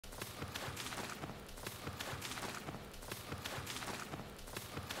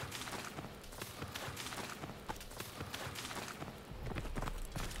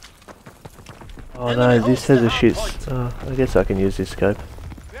Oh no, this has a shit. I guess I can use this scope.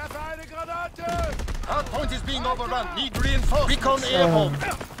 Hardpoint is being overrun. Need reinforcements. Recon airborne.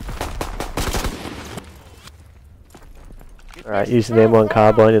 Alright, using the M1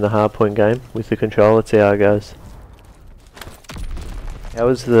 carbine in the hardpoint game with the control. Let's see how it goes. How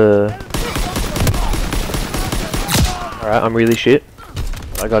was the... Alright, I'm really shit.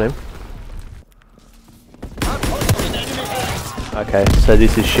 I got him. Okay, so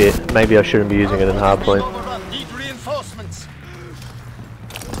this is shit. Maybe I shouldn't be using it in hardpoint. Need reinforcements.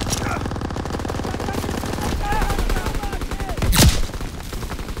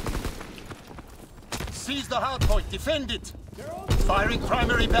 Seize the hardpoint. Defend it. Firing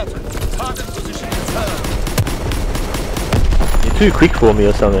primary battery. Target position confirmed. You're too quick for me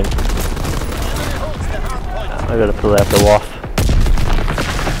or something. I gotta pull out the WAF.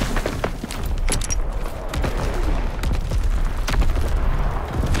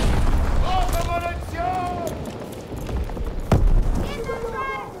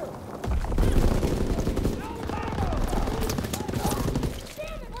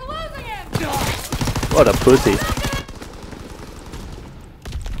 What a pussy.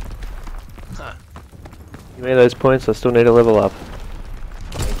 Give me those points, I still need to level up.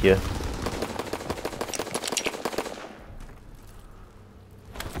 Thank you.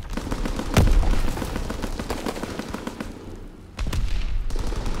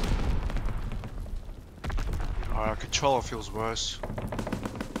 Our controller feels worse.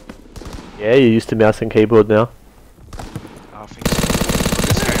 Yeah, you're used to mouse and keyboard now. I think so.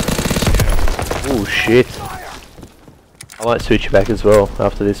 This game at least, yeah. Oh shit. I might switch back as well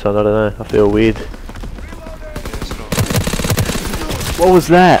after this one, I don't know, I feel weird. What was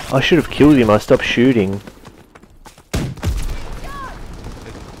that? I should have killed him, I stopped shooting.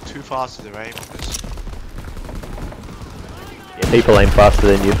 Too fast to the aim on this. Yeah, people aim faster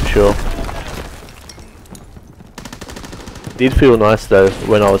than you for sure. It did feel nice though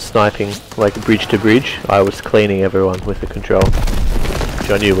when I was sniping, like bridge to bridge. I was cleaning everyone with the control,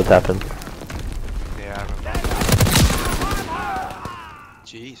 which I knew would happen. Yeah, I remember.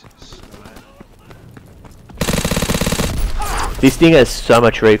 Jesus. This thing has so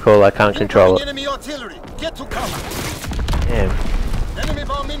much recoil I can't control it. Enemy artillery. Get to cover. Damn. Enemy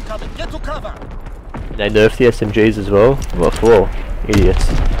bomb incoming. Get to cover. They nerfed the SMGs as well? What for? Idiots.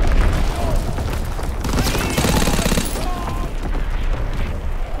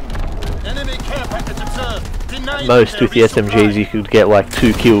 Enemy care package observed. At most with the SMGs you could get like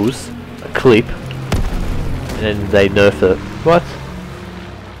 2 kills, a clip, and then they nerf it. What?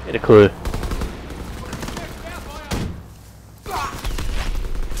 Get a clue.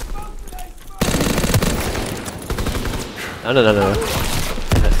 No.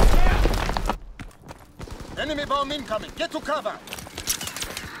 Enemy bomb incoming. Get to cover.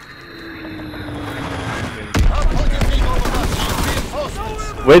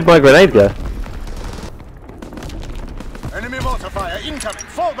 Where'd my grenade go? Enemy mortar fire incoming.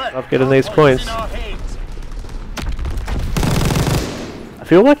 Fall back. I'm getting these points. I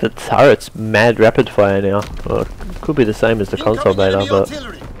feel like the turret's mad rapid fire now. Well, it could be the same as the console beta, but I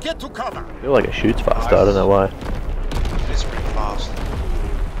feel like it shoots faster, I don't know why. It's pretty fast.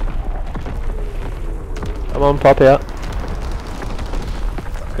 Come on, pop out.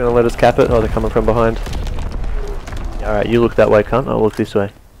 It's gonna let us cap it. Oh, they're coming from behind. Alright, you look that way, cunt. I'll look this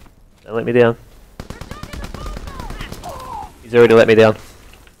way. Don't let me down. He's already let me down.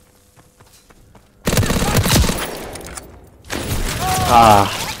 Ah.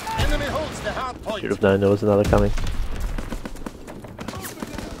 Should have known there was another coming.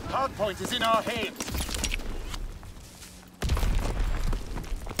 Hardpoint is in our hands.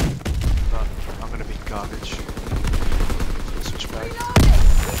 I'm gonna be garbage. Switch back.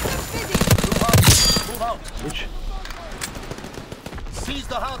 Move out. Which? Seize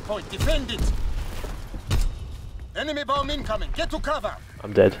the hardpoint. Defend it. Enemy bomb incoming. Get to cover.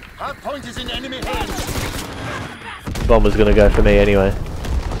 I'm dead. Hardpoint is in enemy hands. The bomb was gonna go for me anyway.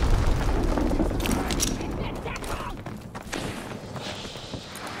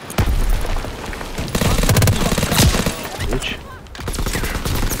 Bitch.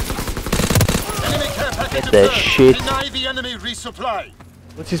 Get that shit. Deny the enemy resupply.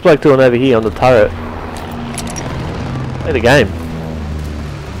 What's this bloke doing over here on the turret? Play the game.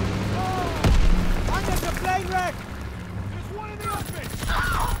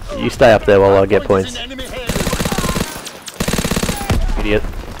 You stay up there while I get points. Idiot.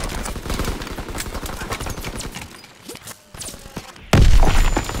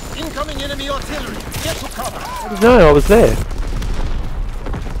 Incoming enemy artillery. Get to cover. No, I was there.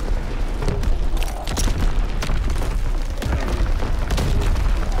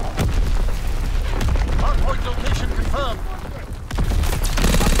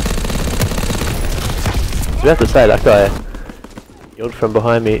 was about to say, that guy yelled from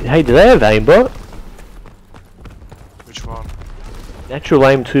behind me. Hey, do they have aimbot? Which one? Natural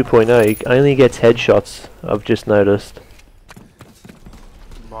aim 2.0 only gets headshots, I've just noticed.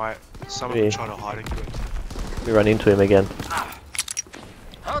 Might. Some of them trying to hide it good. Let me run into him again.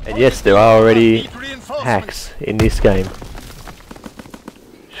 And yes, there are already hacks in this game.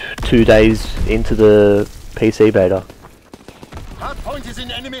 2 days into the PC beta. Hardpoint is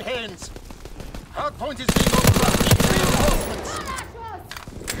in enemy hands. Hardpoint is being overrun. Need reinforcements.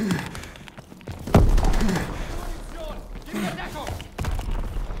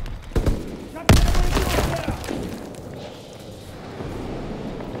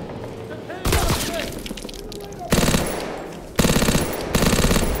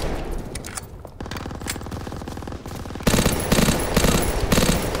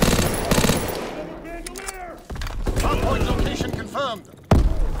 Hardpoint location confirmed.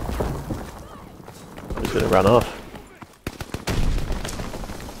 I'm just gonna run off.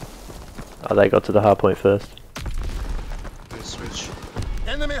 Oh, they got to the hard point first. Good switch.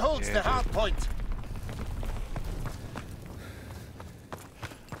 Enemy holds the hardpoint.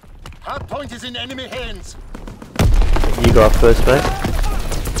 Hardpoint is in enemy hands. You go off first, mate.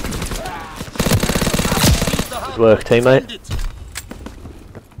 Good work, teammate.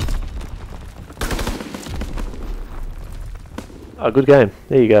 Oh, good game.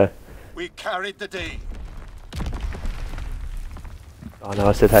 There you go. We carried the day. Oh no,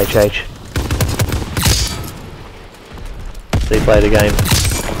 I said HH. So you play the game.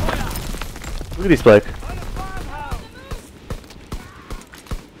 Look at this bloke.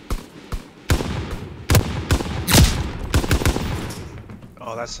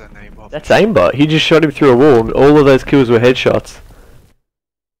 Oh, that's an aimbot. That's aimbot. He just shot him through a wall and all of those kills were headshots.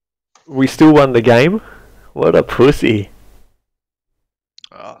 We still won the game? What a pussy.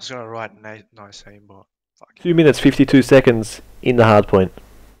 I was gonna write nice aimbot. Fuck. 2 minutes 52 seconds in the hard point.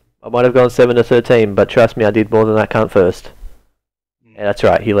 I might have gone 7 to 13, but trust me, I did more than that cunt first. Yeah, that's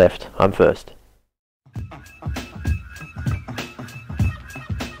right, he left. I'm first.